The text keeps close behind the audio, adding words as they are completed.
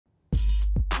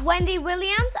Wendy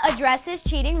Williams addresses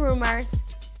cheating rumors.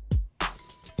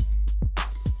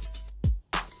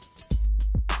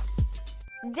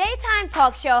 Daytime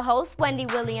talk show host Wendy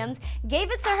Williams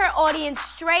gave it to her audience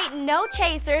straight, no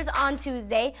chasers on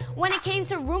Tuesday when it came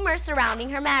to rumors surrounding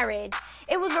her marriage.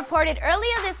 It was reported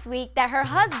earlier this week that her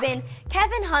husband,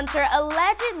 Kevin Hunter,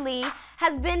 allegedly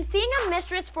has been seeing a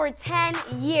mistress for 10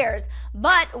 years.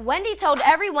 But Wendy told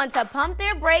everyone to pump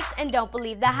their brakes and don't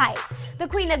believe the hype. The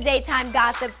queen of daytime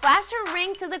gossip flashed her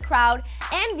ring to the crowd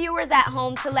and viewers at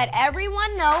home to let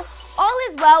everyone know all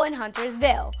is well in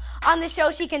Huntersville. On the show,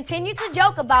 she continued to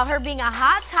joke about her being a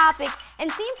hot topic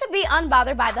and seemed to be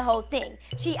unbothered by the whole thing.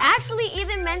 She actually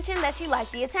even mentioned that she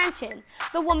liked the attention.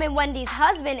 The woman Wendy's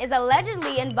husband is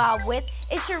allegedly involved with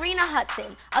is Sharina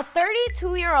Hudson, a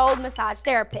 32-year-old massage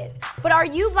therapist. But are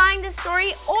you buying this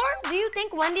story, or do you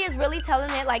think Wendy is really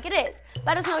telling it like it is?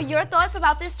 Let us know your thoughts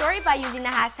about this story by using the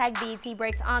hashtag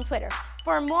BETBreaks on Twitter.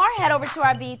 For more, head over to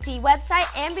our BET website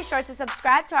and be sure to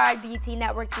subscribe to our BET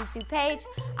Network YouTube page.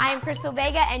 I am Crystal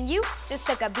Vega, and you just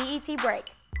took a BET break.